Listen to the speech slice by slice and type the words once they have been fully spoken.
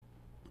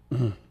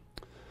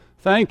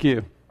Thank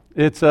you.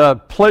 It's a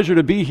pleasure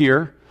to be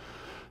here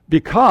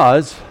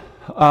because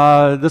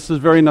this is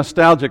very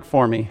nostalgic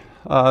for me.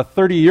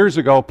 30 years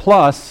ago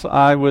plus,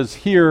 I was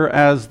here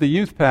as the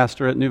youth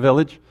pastor at New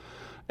Village,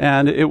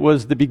 and it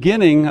was the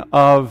beginning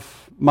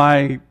of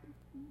my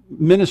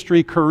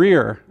ministry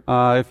career,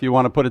 if you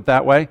want to put it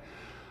that way.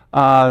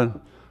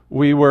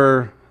 We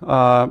were,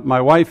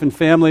 my wife and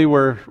family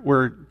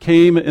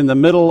came in the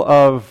middle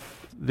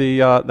of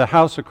the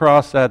house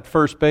across at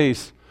First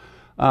Base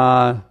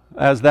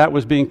as that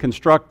was being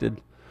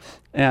constructed,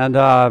 and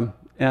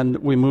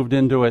we moved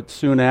into it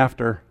soon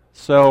after.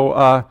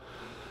 So,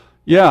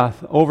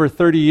 over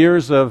 30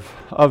 years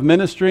of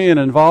ministry and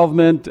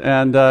involvement,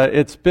 and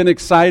it's been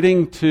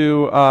exciting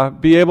to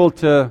be able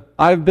to.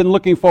 I've been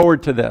looking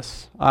forward to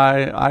this.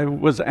 I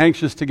was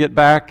anxious to get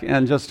back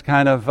and just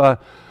kind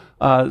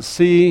of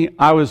see.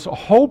 I was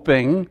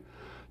hoping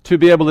to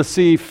be able to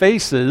see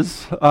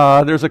faces.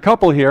 There's a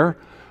couple here.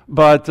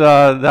 But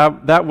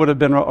that would have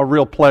been a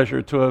real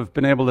pleasure to have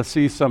been able to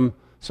see some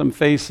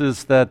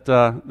faces that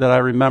I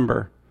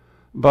remember.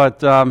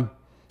 But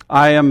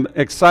I am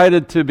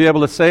excited to be able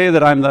to say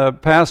that I'm the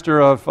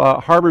pastor of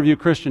Harborview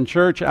Christian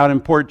Church out in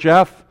Port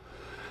Jeff,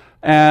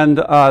 and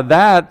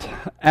that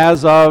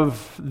as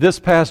of this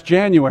past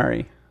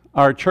January,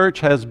 our church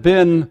has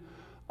been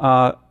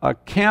a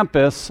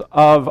campus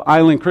of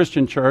Island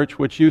Christian Church,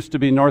 which used to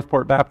be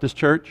Northport Baptist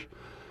Church.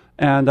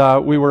 And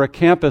we were a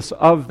campus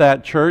of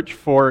that church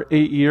for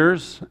 8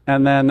 years.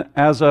 And then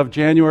as of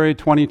January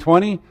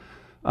 2020,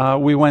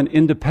 we went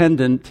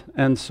independent.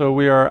 And so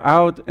we are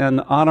out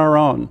and on our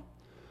own.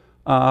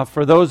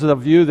 For those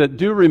of you that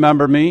do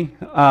remember me,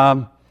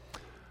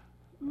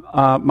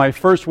 my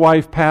first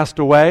wife passed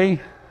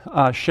away,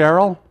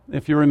 Cheryl.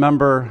 If you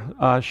remember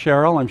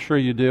Cheryl, I'm sure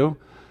you do,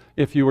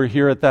 if you were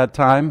here at that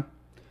time.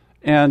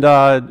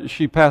 And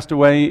she passed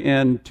away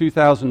in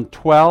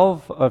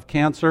 2012 of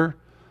cancer.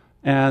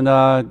 And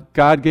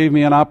God gave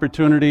me an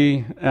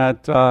opportunity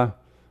at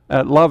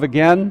Love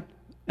Again,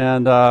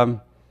 and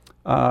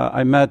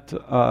I met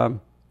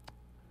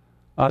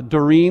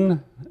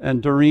Doreen,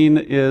 and Doreen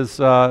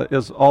is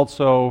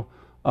also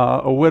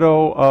a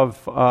widow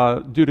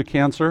of due to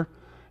cancer,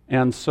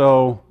 and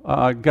so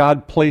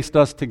God placed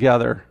us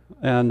together,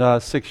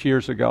 and 6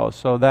 years ago.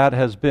 So that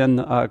has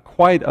been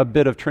quite a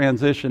bit of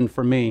transition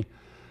for me,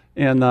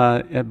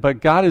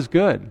 but God is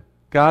good.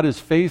 God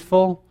is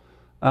faithful.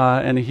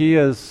 And he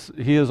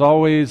is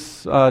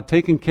always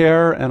taken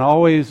care and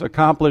always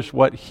accomplished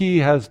what he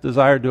has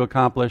desired to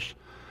accomplish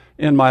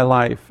in my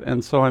life.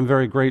 And so I'm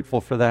very grateful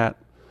for that.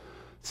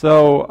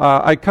 So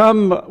I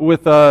come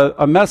with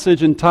a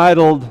message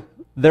entitled,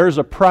 There's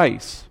a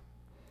Price.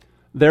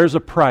 There's a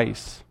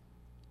Price.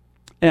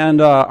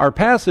 And our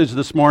passage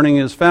this morning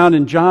is found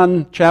in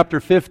John chapter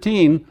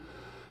 15,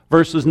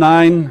 verses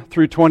 9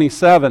 through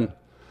 27.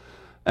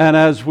 And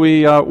as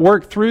we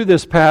work through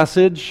this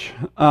passage,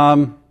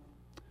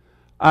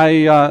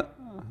 I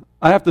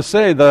have to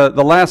say,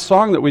 the last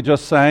song that we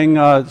just sang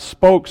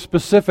spoke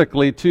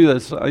specifically to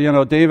this.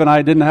 Dave and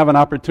I didn't have an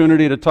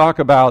opportunity to talk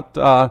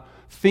about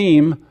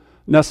theme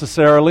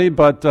necessarily,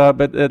 but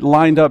it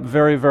lined up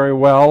very, very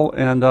well,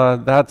 and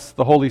that's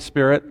the Holy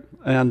Spirit,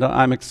 and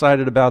I'm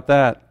excited about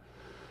that.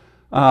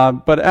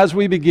 But as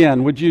we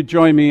begin, would you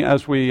join me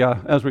as we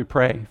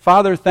pray?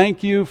 Father,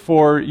 thank you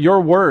for your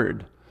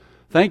word.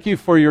 Thank you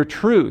for your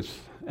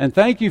truth. And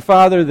thank you,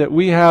 Father, that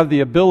we have the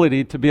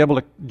ability to be able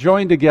to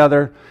join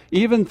together,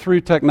 even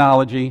through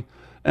technology,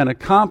 and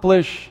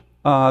accomplish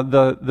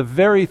the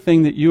very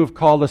thing that you have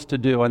called us to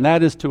do, and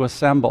that is to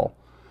assemble.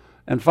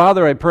 And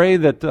Father, I pray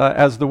that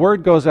as the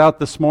word goes out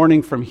this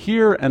morning from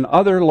here and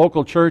other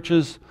local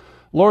churches,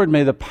 Lord,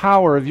 may the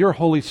power of your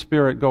Holy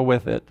Spirit go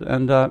with it,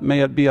 and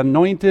may it be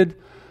anointed.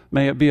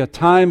 May it be a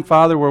time,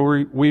 Father,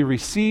 where we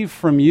receive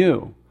from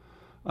you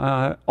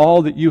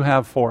all that you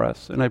have for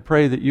us. And I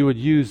pray that you would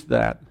use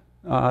that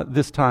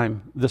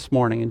this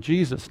morning. In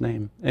Jesus'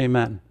 name,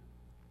 amen.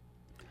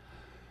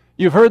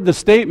 You've heard the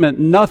statement,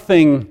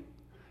 nothing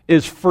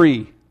is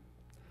free.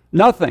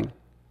 Nothing.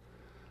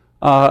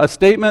 A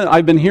statement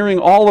I've been hearing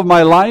all of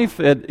my life.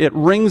 It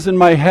rings in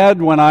my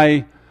head when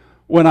I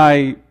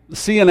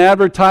see an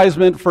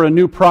advertisement for a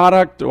new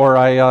product, or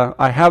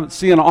I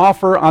see an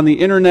offer on the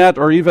internet,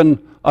 or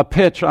even a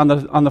pitch on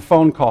the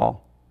phone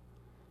call.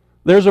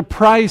 There's a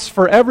price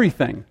for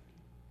everything.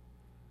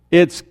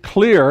 It's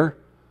clear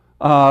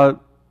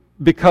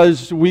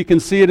because we can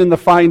see it in the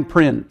fine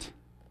print.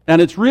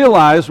 And it's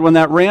realized when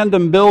that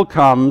random bill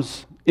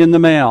comes in the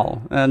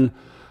mail. And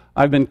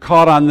I've been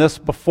caught on this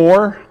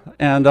before,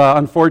 and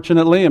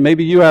unfortunately, and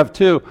maybe you have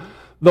too,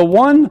 the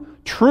one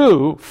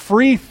true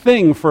free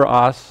thing for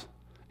us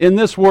in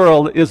this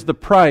world is the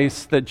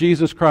price that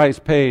Jesus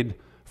Christ paid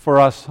for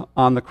us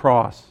on the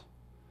cross.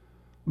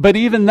 But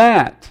even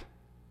that,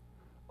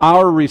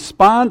 our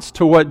response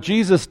to what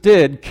Jesus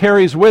did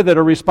carries with it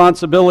a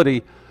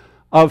responsibility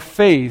of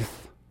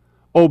faith,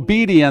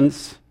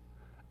 obedience,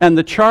 and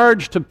the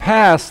charge to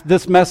pass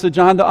this message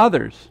on to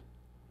others.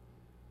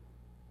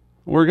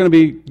 We're going to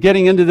be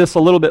getting into this a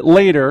little bit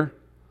later,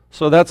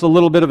 So that's a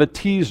little bit of a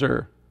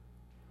teaser.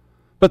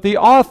 But the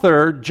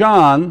author,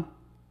 John,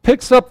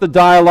 picks up the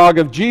dialogue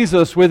of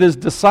Jesus with his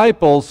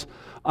disciples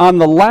on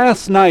the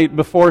last night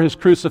before his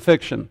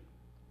crucifixion.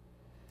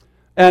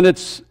 And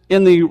it's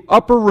in the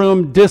upper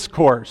room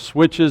discourse,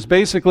 which is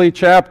basically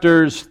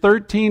chapters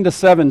 13 to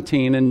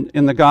 17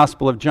 in the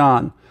Gospel of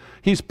John.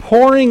 He's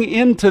pouring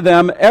into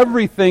them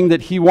everything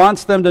that he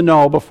wants them to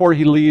know before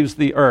he leaves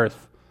the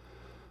earth.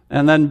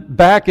 And then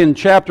back in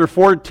chapter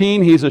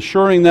 14, he's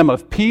assuring them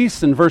of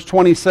peace. In verse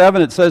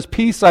 27, it says,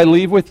 "Peace I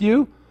leave with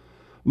you.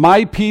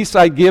 My peace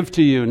I give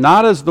to you.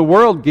 Not as the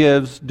world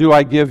gives do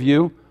I give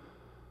you.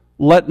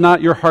 Let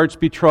not your hearts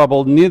be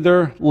troubled,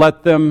 neither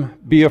let them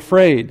be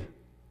afraid."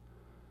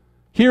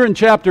 Here in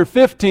chapter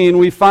 15,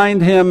 we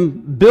find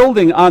him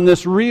building on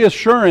this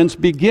reassurance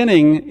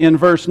beginning in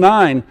verse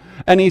 9.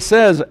 And he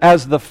says,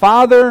 "As the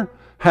Father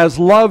has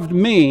loved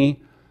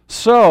me,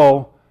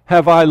 so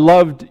have I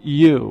loved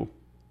you.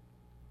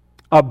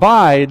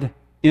 Abide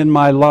in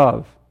my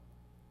love."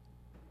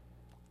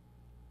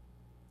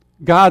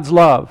 God's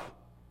love.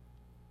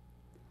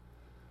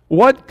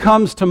 What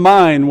comes to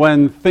mind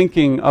when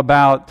thinking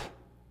about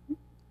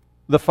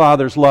the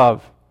Father's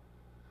love?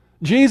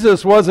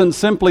 Jesus wasn't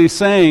simply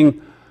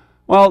saying,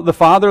 well, the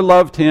Father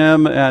loved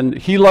him, and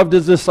he loved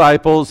his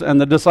disciples,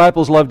 and the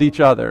disciples loved each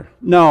other.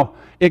 No,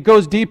 it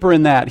goes deeper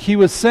in that. He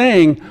was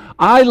saying,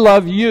 I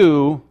love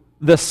you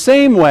the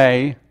same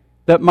way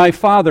that my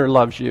Father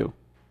loves you.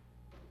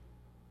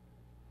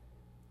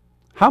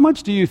 How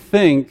much do you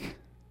think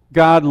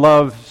God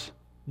loves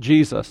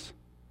Jesus?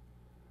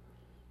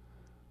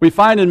 We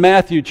find in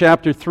Matthew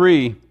chapter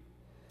 3,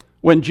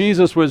 when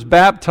Jesus was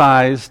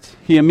baptized,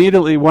 he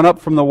immediately went up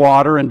from the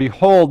water, and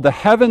behold, the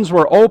heavens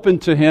were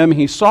opened to him.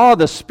 He saw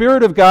the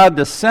Spirit of God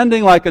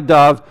descending like a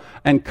dove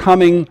and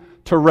coming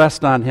to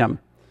rest on him.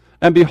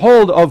 And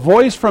behold, a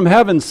voice from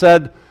heaven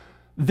said,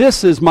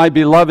 "This is my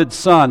beloved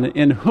Son,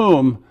 in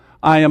whom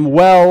I am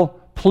well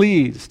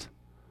pleased."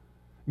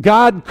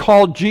 God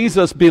called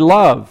Jesus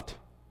beloved,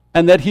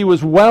 and that he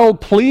was well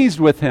pleased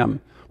with him.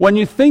 When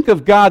you think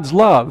of God's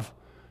love,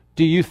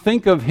 do you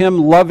think of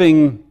him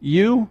loving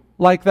you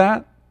like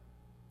that?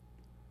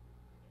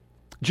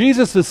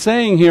 Jesus is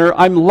saying here,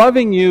 I'm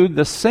loving you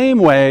the same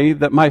way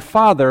that my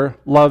Father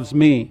loves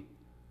me.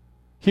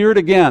 Hear it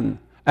again.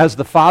 As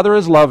the Father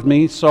has loved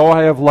me, so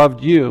I have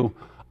loved you.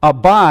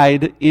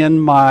 Abide in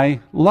my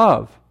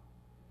love.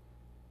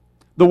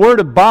 The word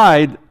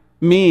abide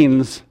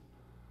means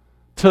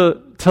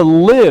to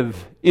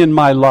live in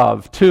my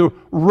love, to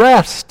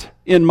rest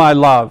in my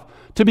love,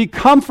 to be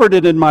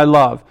comforted in my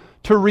love,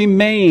 to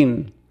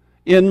remain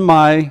in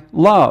my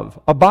love.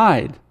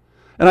 Abide.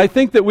 And I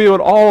think that we would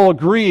all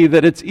agree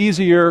that it's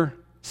easier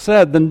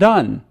said than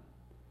done.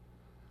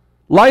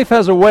 Life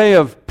has a way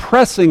of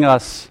pressing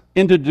us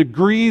into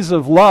degrees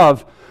of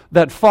love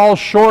that fall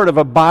short of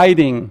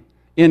abiding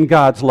in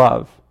God's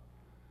love.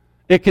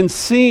 It can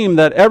seem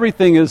that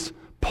everything is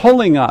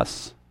pulling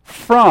us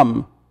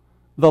from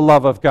the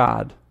love of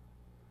God.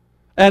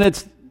 And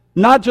it's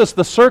not just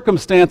the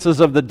circumstances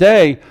of the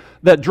day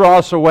that draw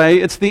us away,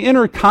 it's the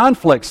inner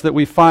conflicts that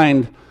we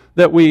find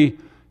that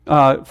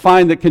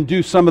can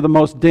do some of the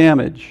most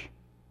damage.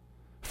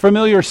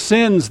 Familiar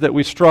sins that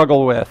we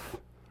struggle with,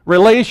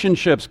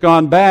 relationships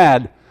gone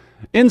bad,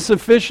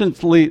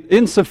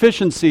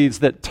 insufficiencies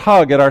that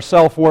tug at our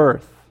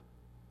self-worth,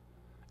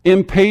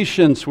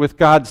 impatience with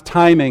God's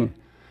timing,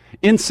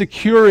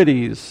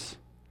 insecurities,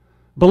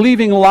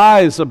 believing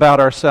lies about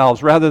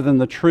ourselves rather than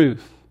the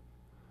truth.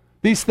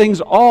 These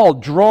things all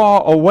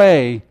draw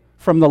away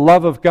from the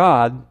love of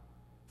God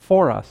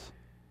for us.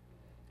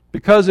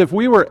 Because if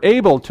we were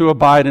able to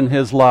abide in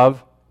his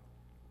love,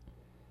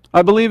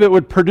 I believe it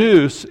would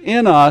produce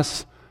in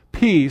us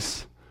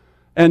peace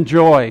and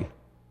joy.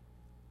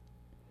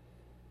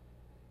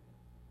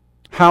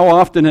 How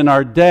often in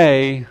our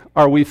day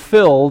are we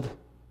filled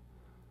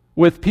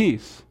with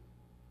peace?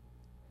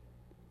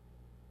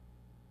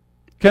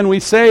 Can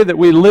we say that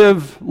we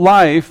live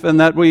life and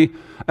that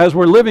as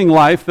we're living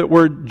life, that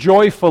we're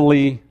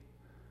joyfully,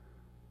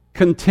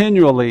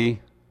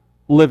 continually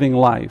living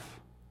life?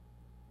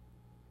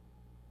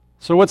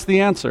 So what's the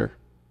answer?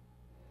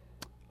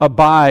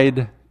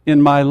 Abide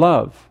in my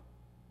love,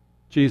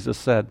 Jesus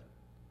said.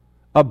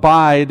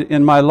 Abide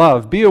in my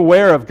love. Be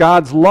aware of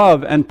God's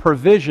love and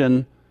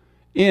provision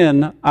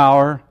in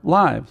our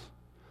lives.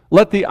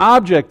 Let the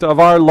object of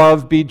our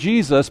love be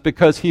Jesus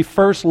because he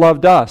first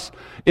loved us.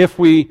 If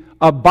we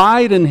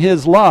abide in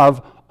his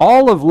love,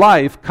 all of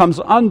life comes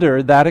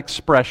under that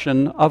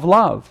expression of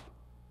love.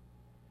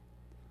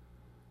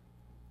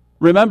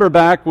 Remember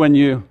back when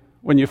you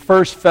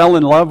first fell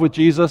in love with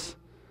Jesus?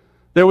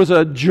 There was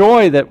a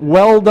joy that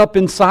welled up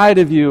inside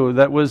of you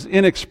that was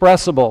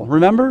inexpressible.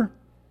 Remember?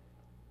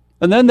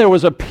 And then there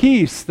was a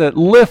peace that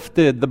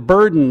lifted the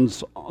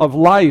burdens of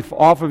life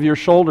off of your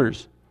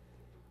shoulders.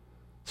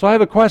 So I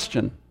have a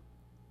question.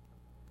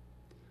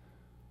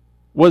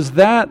 Was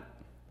that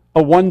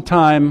a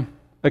one-time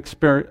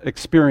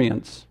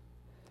experience?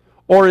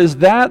 Or is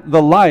that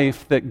the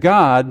life that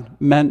God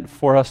meant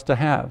for us to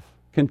have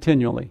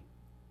continually?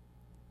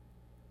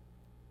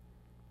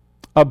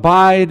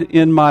 Abide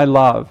in my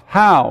love.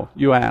 How,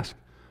 you ask?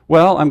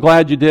 Well, I'm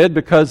glad you did,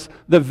 because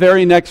the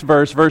very next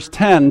verse, verse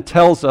 10,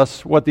 tells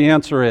us what the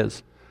answer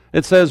is.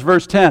 It says,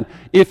 verse 10,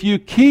 if you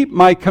keep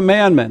my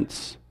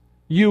commandments,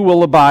 you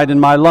will abide in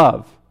my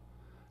love,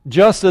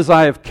 just as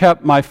I have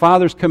kept my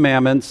Father's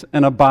commandments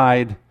and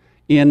abide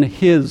in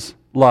his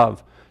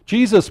love.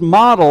 Jesus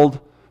modeled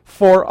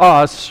for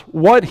us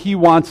what he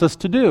wants us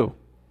to do.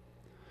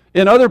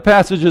 In other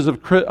passages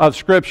of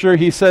Scripture,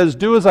 he says,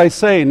 do as I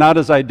say, not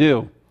as I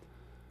do.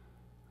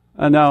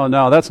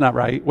 No, that's not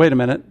right. Wait a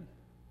minute.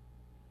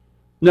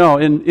 No,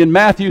 in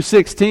Matthew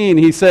 16,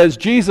 he says,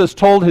 Jesus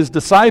told his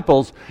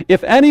disciples,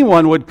 if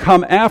anyone would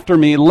come after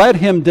me, let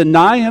him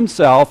deny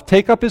himself,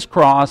 take up his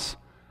cross,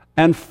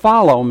 and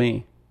follow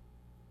me.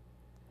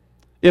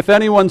 If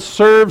anyone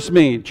serves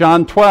me,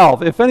 John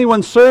 12, if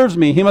anyone serves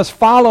me, he must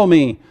follow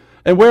me.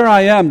 And where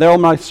I am, there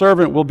my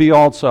servant will be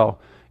also.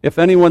 If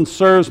anyone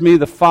serves me,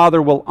 the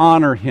Father will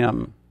honor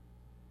him.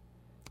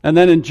 And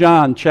then in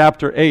John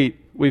chapter 8,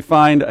 we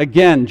find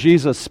again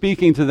Jesus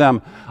speaking to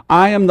them,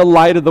 I am the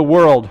light of the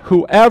world.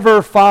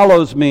 Whoever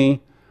follows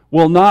me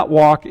will not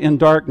walk in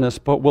darkness,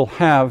 but will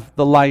have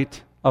the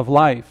light of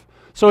life.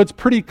 So it's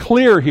pretty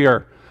clear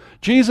here.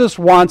 Jesus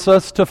wants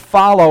us to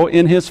follow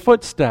in his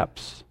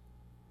footsteps.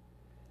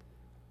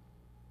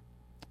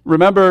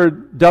 Remember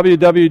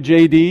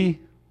WWJD?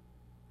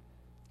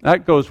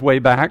 That goes way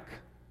back.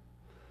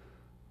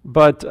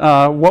 But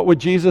what would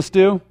Jesus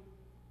do?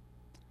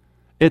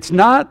 It's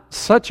not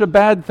such a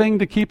bad thing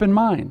to keep in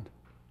mind.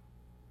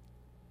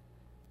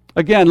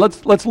 Again,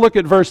 let's look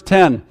at verse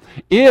 10.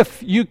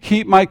 If you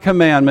keep my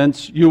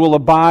commandments, you will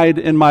abide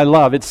in my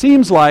love. It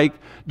seems like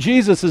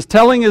Jesus is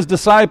telling his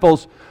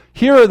disciples,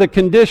 here are the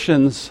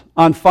conditions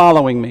on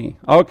following me.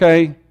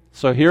 Okay,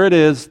 so here it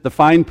is, the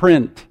fine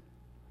print.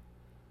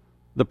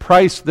 The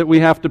price that we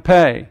have to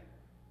pay.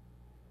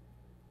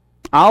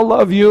 I'll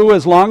love you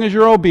as long as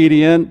you're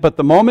obedient, but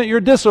the moment you're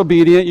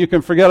disobedient, you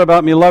can forget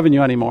about me loving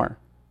you anymore.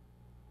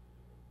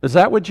 Is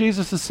that what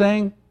Jesus is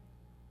saying?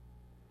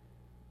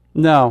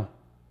 No.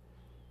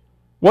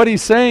 What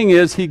he's saying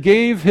is he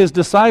gave his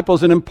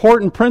disciples an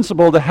important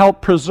principle to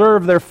help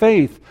preserve their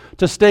faith,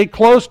 to stay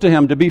close to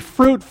him, to be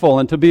fruitful,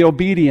 and to be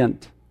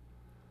obedient.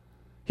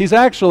 He's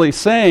actually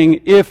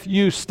saying, if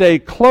you stay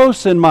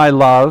close in my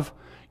love,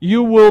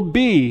 you will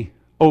be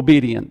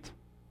obedient.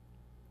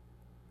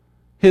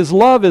 His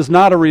love is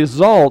not a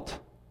result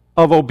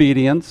of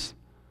obedience,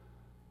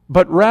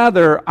 but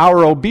rather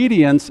our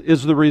obedience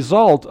is the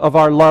result of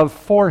our love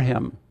for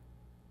him.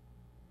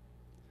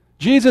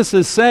 Jesus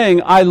is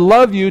saying, I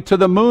love you to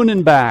the moon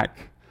and back.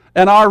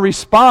 And our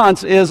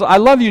response is, I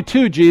love you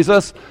too,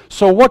 Jesus,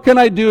 so what can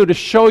I do to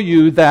show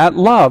you that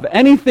love?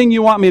 Anything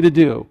you want me to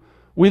do.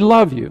 We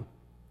love you.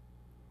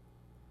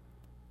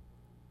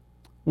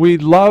 We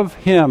love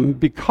him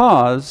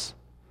because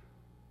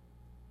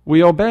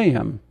we obey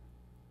him.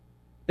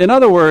 In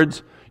other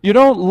words, you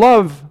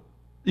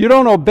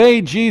don't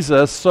obey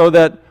Jesus so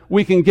that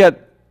we can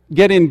get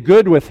in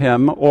good with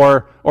him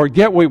or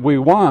get what we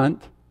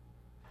want.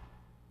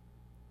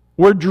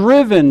 We're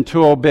driven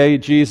to obey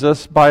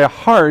Jesus by a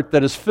heart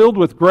that is filled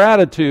with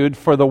gratitude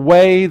for the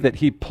way that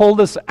he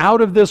pulled us out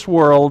of this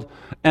world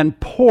and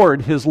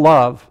poured his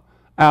love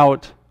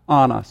out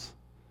on us.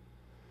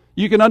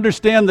 You can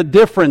understand the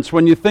difference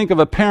when you think of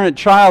a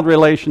parent-child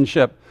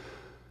relationship.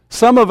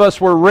 Some of us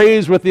were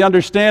raised with the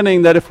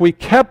understanding that if we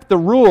kept the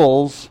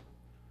rules,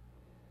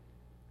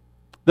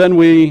 then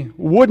we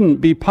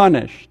wouldn't be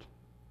punished.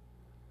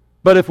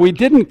 But if we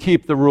didn't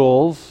keep the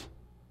rules,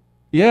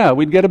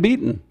 we'd get a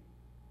beating.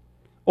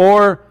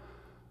 Or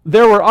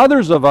there were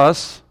others of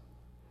us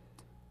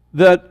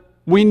that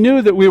we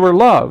knew that we were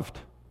loved,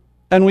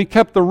 and we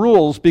kept the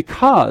rules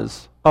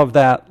because of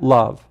that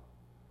love.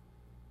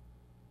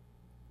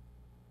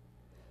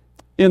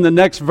 In the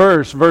next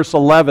verse, verse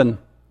 11,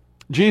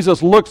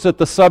 Jesus looks at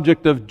the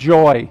subject of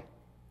joy.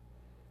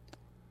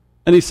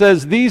 And he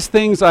says, these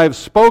things I have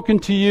spoken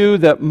to you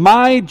that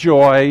my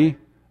joy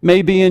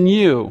may be in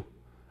you,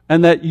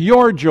 and that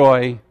your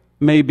joy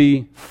may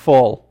be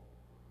full.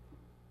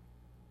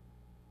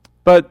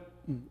 But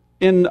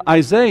in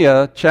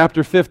Isaiah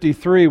chapter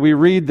 53, we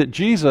read that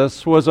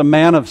Jesus was a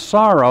man of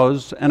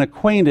sorrows and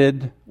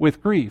acquainted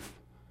with grief.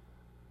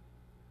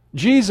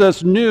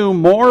 Jesus knew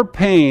more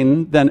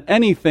pain than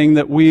anything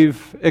that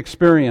we've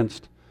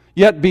experienced.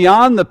 Yet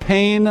beyond the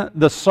pain,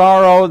 the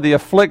sorrow, the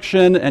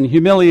affliction, and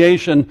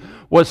humiliation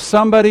was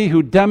somebody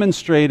who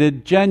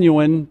demonstrated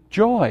genuine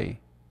joy.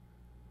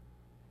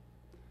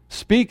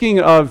 Speaking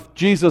of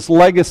Jesus'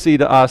 legacy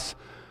to us,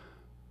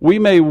 we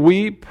may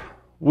weep,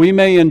 we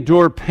may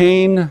endure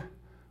pain,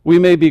 we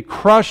may be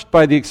crushed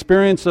by the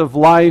experience of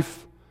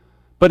life,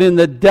 but in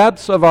the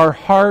depths of our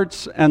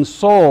hearts and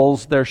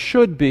souls, there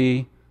should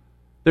be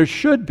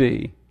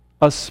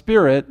a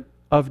spirit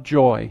of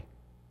joy.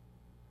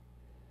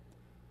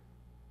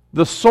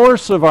 The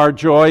source of our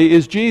joy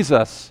is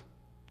Jesus.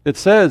 It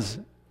says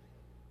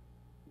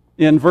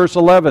in verse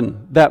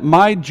 11, that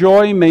my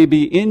joy may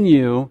be in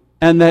you,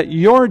 and that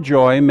your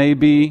joy may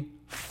be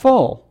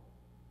full.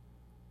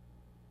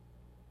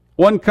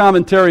 One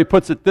commentary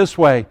puts it this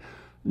way: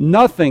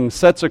 nothing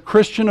sets a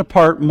Christian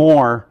apart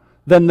more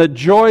than the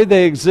joy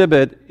they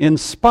exhibit in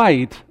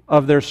spite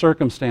of their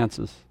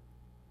circumstances.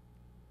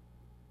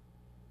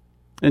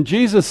 And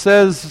Jesus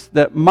says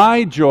that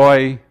my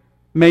joy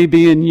may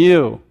be in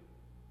you.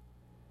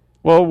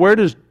 Well, where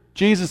does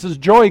Jesus'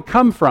 joy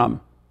come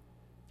from?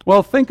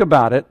 Well, think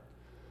about it.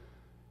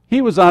 He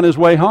was on his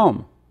way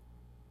home.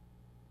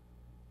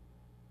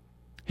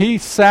 He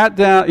sat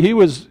down, he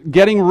was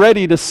getting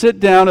ready to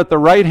sit down at the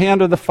right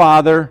hand of the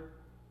Father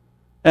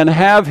and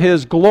have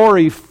his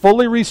glory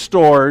fully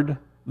restored,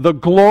 the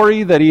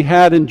glory that he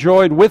had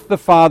enjoyed with the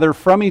Father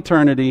from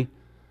eternity,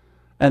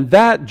 and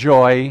that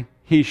joy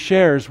he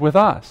shares with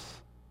us.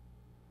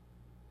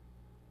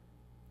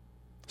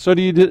 So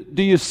do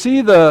you see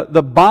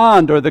the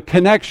bond or the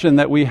connection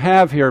that we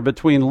have here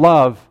between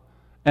love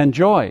and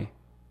joy?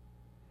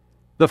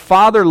 The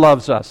Father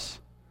loves us.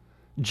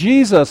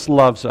 Jesus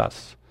loves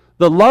us.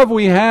 The love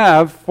we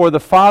have for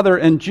the Father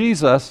and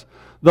Jesus,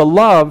 the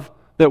love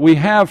that we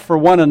have for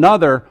one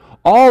another,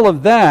 all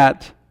of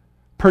that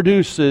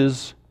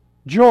produces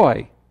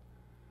joy.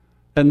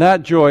 And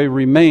that joy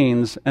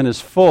remains and is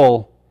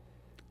full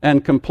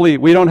and complete.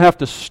 We don't have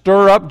to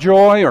stir up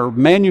joy or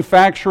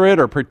manufacture it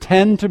or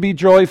pretend to be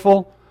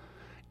joyful.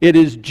 It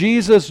is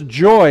Jesus'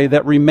 joy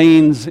that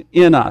remains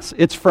in us.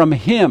 It's from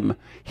Him.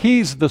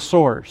 He's the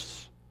source.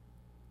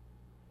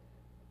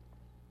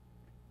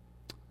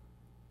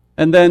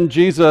 And then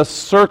Jesus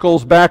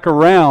circles back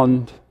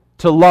around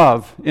to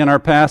love in our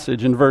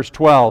passage in verse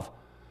 12.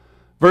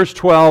 Verse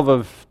 12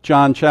 of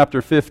John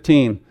chapter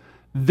 15.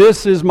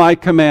 This is my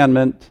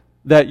commandment,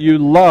 that you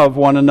love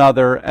one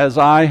another as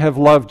I have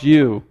loved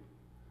you.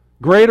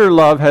 Greater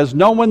love has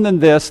no one than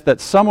this,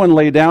 that someone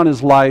lay down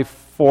his life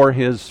for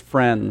his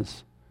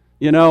friends.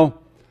 You know,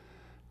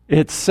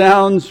 it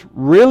sounds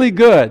really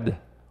good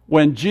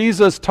when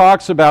Jesus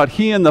talks about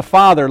He and the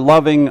Father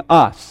loving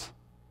us.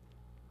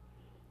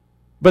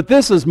 But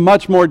this is a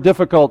much more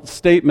difficult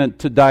statement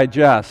to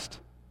digest.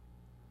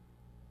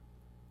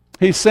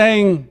 He's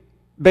saying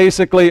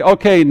basically,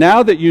 okay,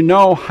 now that you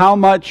know how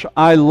much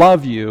I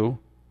love you,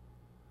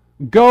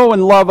 go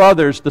and love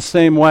others the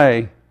same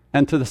way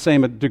and to the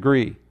same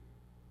degree.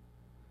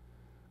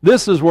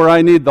 This is where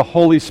I need the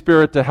Holy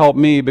Spirit to help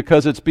me,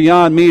 because it's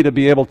beyond me to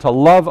be able to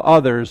love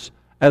others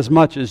as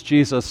much as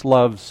Jesus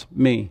loves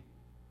me.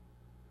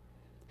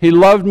 He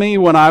loved me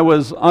when I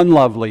was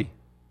unlovely,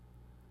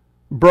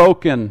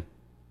 broken,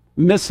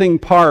 missing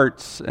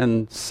parts,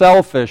 and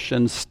selfish,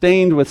 and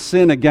stained with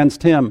sin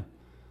against Him.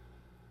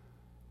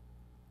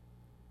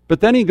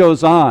 But then He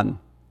goes on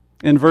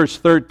in verse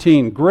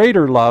 13,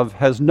 greater love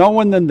has no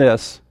one than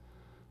this,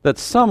 that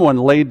someone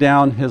laid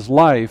down his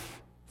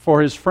life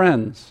for his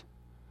friends.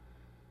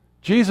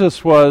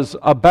 Jesus was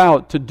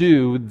about to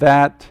do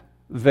that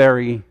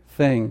very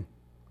thing.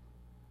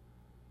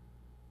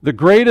 The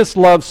greatest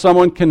love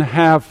someone can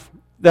have,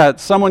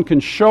 that someone can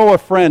show a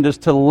friend, is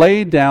to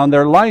lay down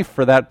their life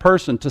for that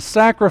person, to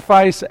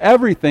sacrifice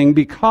everything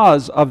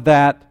because of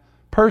that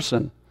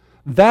person.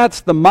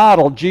 That's the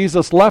model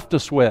Jesus left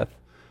us with,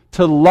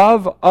 to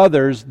love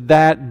others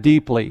that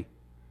deeply.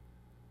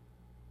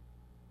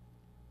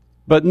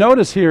 But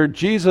notice here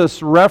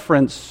Jesus'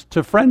 reference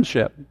to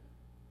friendship.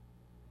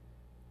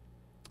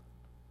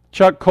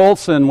 Chuck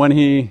Colson, when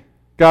he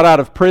got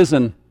out of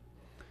prison,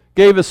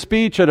 gave a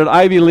speech at an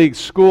Ivy League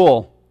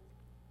school.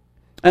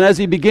 And as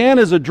he began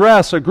his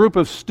address, a group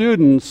of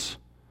students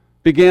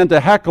began to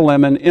heckle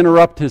him and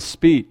interrupt his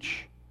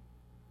speech.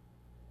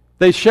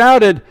 They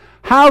shouted,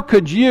 "How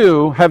could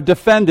you have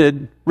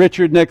defended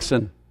Richard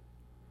Nixon?"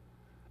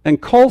 And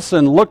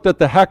Colson looked at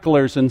the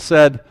hecklers and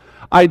said,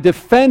 "I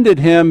defended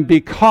him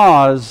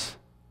because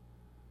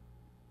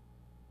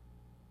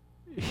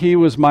he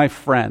was my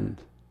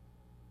friend."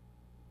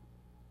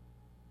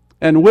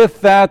 And with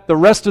that, the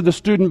rest of the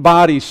student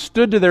body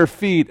stood to their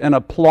feet and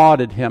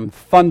applauded him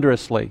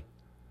thunderously,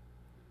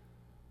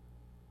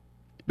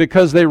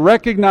 because they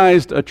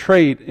recognized a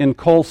trait in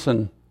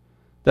Colson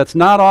that's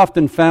not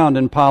often found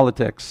in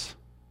politics: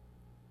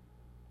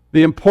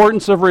 the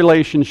importance of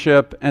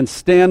relationship and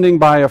standing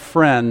by a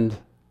friend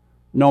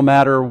no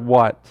matter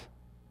what.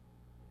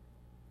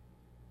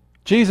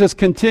 Jesus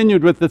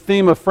continued with the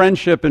theme of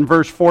friendship in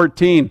verse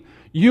 14.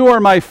 You are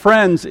my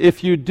friends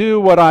if you do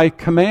what I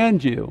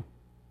command you.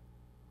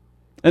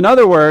 In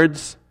other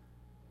words,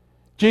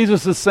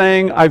 Jesus is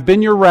saying, I've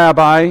been your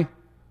rabbi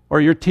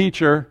or your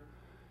teacher.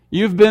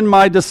 You've been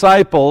my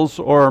disciples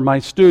or my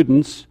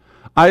students.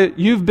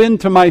 You've been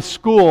to my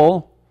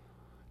school.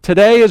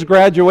 Today is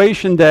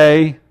graduation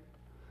day.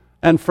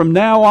 And from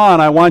now on,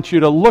 I want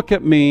you to look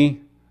at me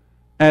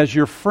as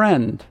your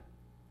friend.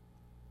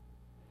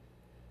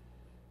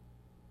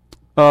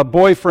 A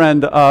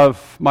boyfriend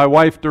of my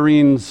wife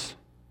Doreen's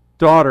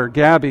daughter,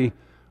 Gabby,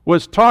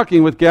 was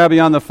talking with Gabby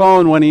on the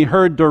phone when he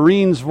heard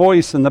Doreen's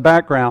voice in the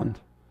background.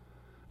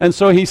 And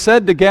so he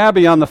said to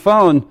Gabby on the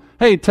phone,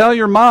 "Hey, tell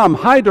your mom,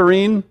 hi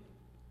Doreen."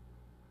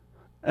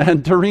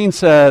 And Doreen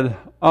said,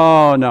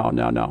 "Oh,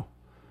 no.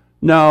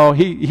 No,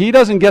 he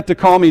doesn't get to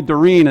call me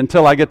Doreen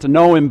until I get to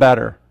know him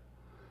better."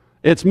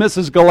 It's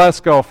Mrs.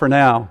 Galesko for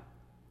now.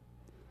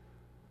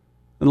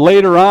 And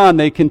later on,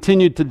 they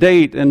continued to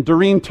date, and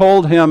Doreen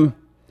told him,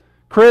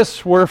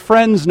 Chris, we're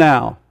friends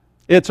now.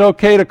 It's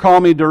okay to call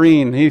me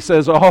Doreen. He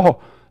says,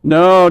 oh,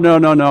 no,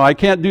 I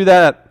can't do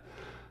that.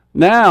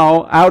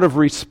 Now, out of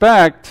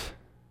respect,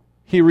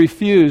 he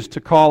refused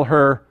to call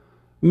her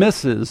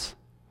Mrs.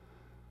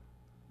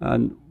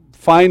 And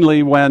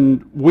finally,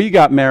 when we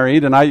got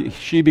married and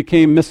she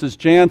became Mrs.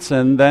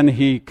 Jansen, then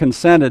he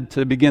consented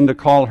to begin to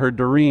call her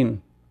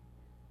Doreen.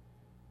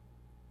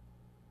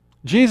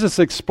 Jesus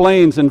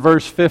explains in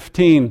verse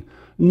 15,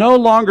 no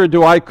longer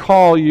do I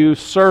call you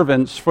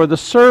servants, for the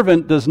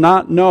servant does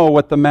not know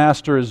what the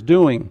master is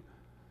doing,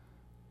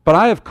 but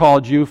I have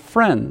called you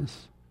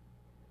friends.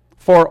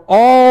 For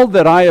all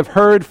that I have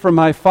heard from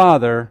my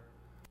Father,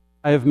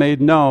 I have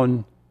made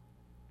known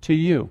to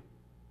you.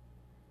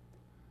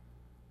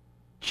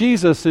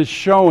 Jesus is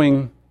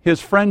showing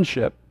his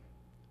friendship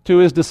to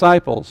his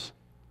disciples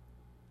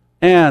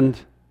and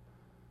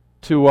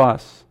to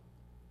us.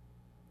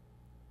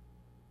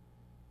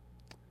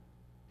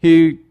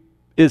 He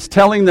is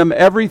telling them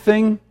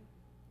everything,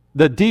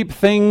 the deep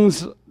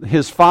things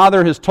his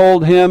Father has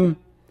told him.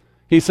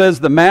 He says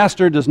the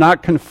master does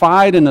not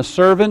confide in a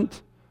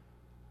servant.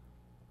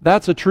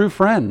 That's a true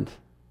friend.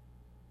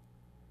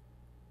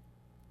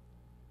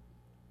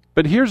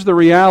 But here's the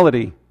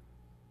reality.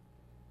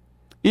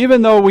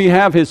 Even though we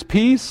have his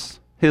peace,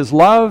 his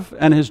love,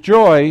 and his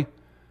joy,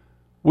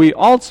 we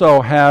also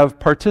have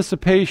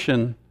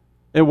participation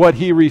in what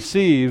he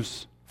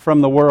receives from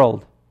the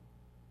world.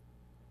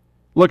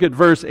 Look at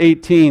verse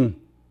 18.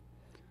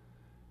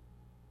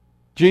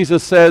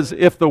 Jesus says,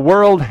 if the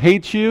world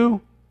hates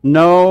you,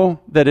 know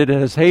that it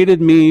has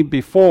hated me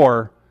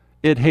before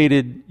it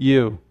hated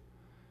you.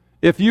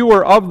 If you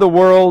were of the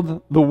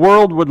world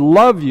would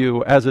love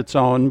you as its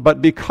own, but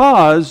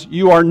because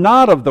you are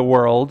not of the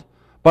world,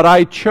 but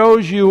I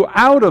chose you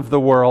out of the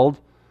world,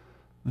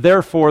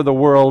 therefore the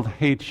world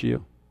hates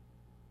you.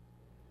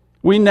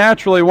 We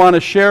naturally want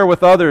to share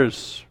with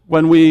others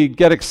when we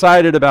get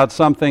excited about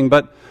something,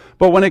 but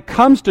when it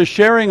comes to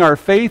sharing our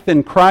faith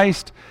in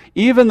Christ,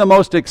 even the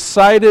most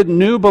excited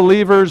new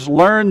believers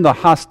learn the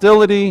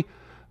hostility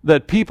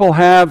that people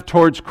have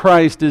towards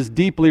Christ is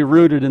deeply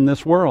rooted in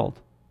this world.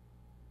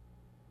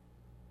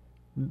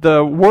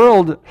 The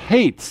world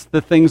hates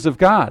the things of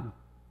God.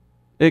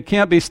 It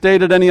can't be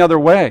stated any other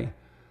way.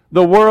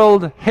 The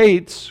world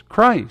hates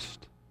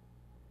Christ.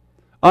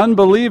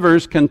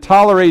 Unbelievers can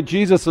tolerate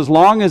Jesus as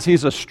long as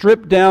he's a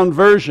stripped-down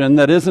version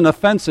that isn't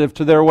offensive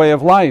to their way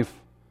of life.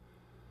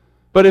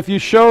 But if you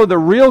show the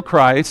real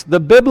Christ,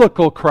 the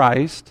biblical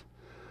Christ,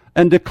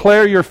 and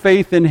declare your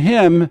faith in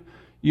him,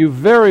 you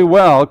very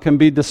well can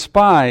be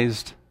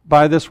despised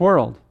by this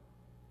world.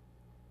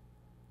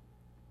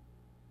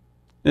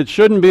 It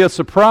shouldn't be a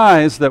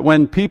surprise that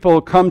when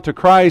people come to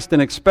Christ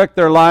and expect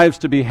their lives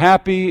to be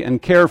happy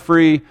and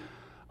carefree,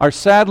 are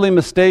sadly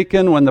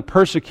mistaken when the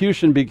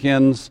persecution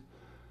begins,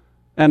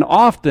 and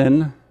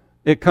often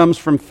it comes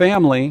from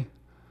family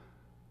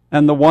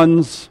and the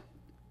ones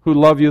who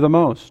love you the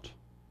most.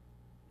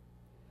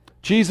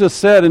 Jesus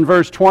said in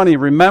verse 20,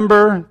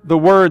 remember the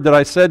word that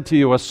I said to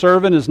you, a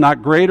servant is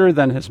not greater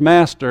than his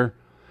master.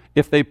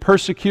 If they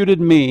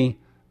persecuted me,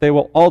 they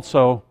will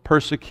also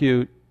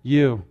persecute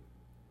you.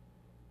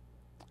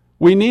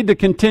 We need to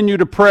continue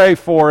to pray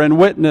for and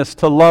witness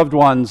to loved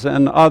ones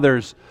and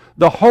others.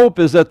 The hope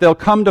is that they'll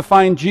come to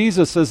find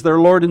Jesus as their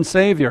Lord and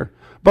Savior.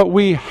 But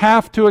we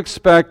have to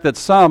expect that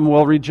some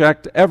will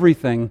reject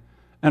everything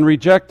and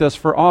reject us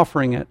for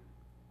offering it.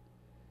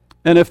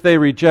 And if they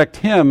reject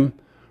him,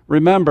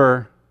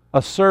 remember,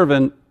 a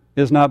servant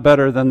is not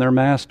better than their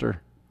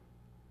master.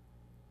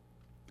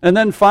 And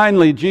then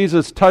finally,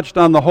 Jesus touched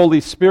on the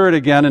Holy Spirit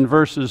again in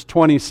verses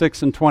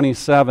 26 and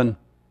 27,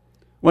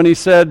 when he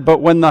said, but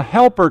when the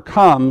Helper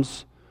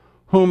comes,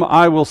 whom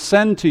I will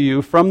send to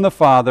you from the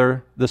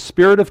Father, the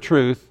Spirit of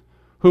truth,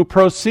 who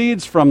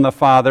proceeds from the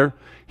Father,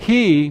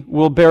 he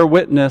will bear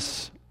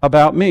witness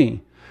about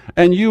me.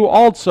 And you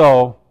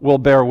also will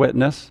bear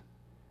witness,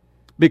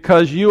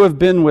 because you have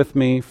been with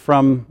me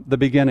from the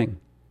beginning.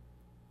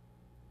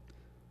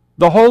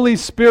 The Holy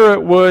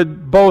Spirit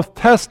would both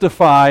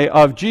testify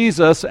of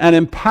Jesus and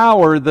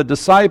empower the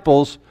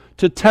disciples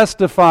to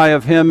testify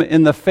of him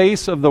in the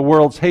face of the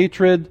world's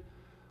hatred,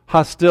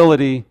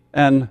 hostility,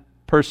 and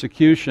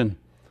persecution.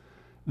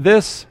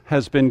 This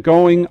has been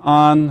going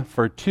on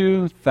for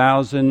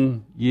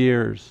 2,000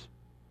 years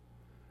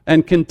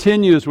and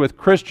continues with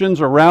Christians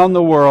around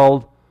the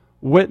world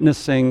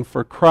witnessing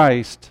for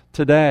Christ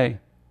today.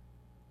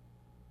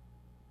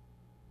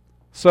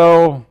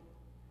 So,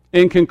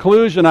 in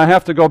conclusion, I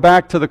have to go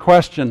back to the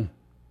question.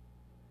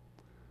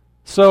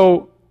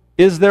 So,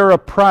 is there a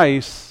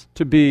price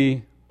to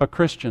be a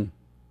Christian?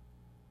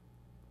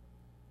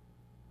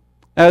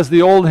 As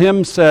the old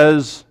hymn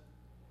says,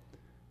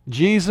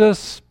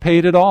 Jesus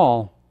paid it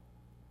all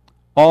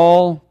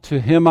to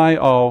him I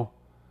owe.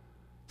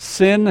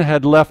 Sin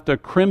had left a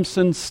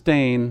crimson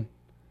stain,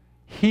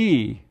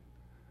 he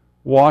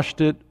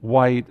washed it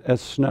white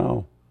as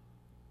snow.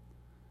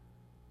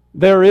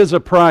 There is a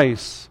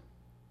price,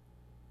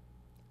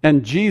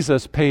 and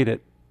Jesus paid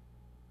it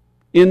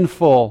in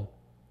full.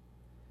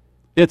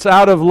 It's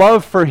out of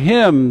love for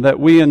Him that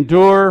we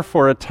endure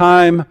for a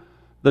time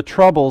the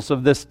troubles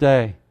of this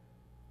day,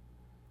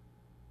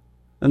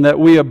 and that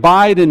we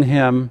abide in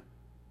Him,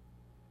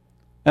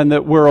 and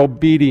that we're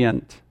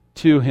obedient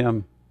to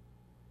Him.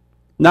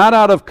 Not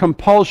out of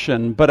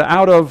compulsion, but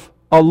out of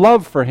a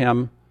love for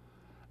Him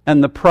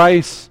and the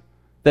price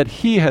that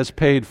He has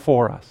paid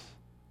for us.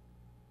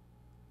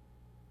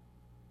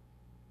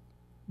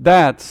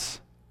 That's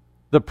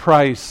the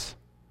price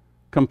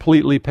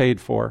completely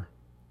paid for.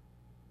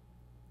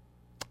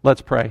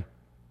 Let's pray.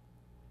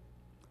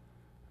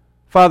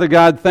 Father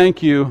God,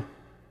 thank you.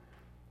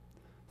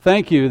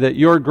 Thank you that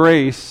your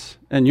grace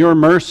and your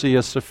mercy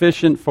is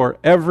sufficient for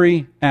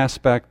every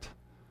aspect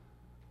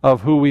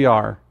of who we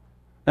are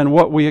and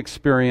what we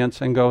experience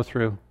and go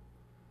through.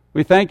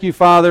 We thank you,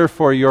 Father,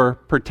 for your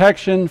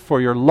protection, for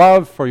your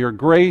love, for your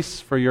grace,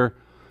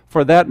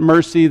 for that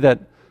mercy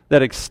that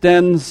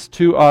extends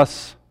to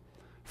us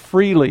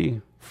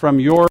freely from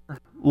your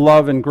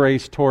love and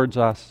grace towards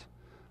us.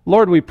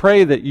 Lord, we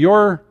pray that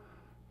your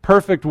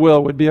perfect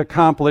will would be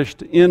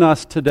accomplished in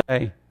us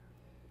today,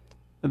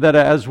 that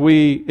as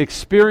we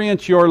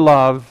experience your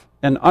love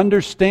and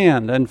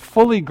understand and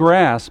fully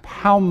grasp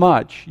how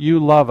much you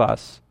love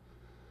us,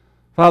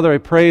 Father, I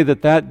pray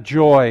that that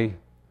joy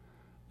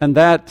and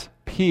that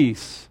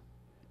peace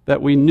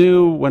that we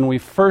knew when we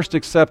first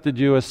accepted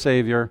you as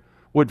Savior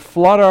would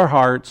flood our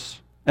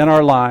hearts and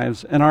our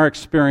lives and our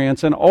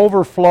experience and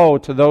overflow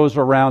to those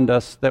around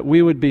us, that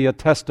we would be a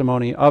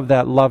testimony of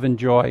that love and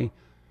joy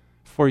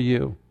for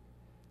you.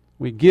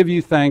 We give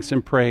you thanks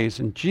and praise.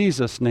 In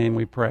Jesus' name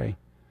we pray.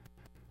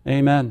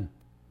 Amen.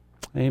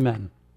 Amen.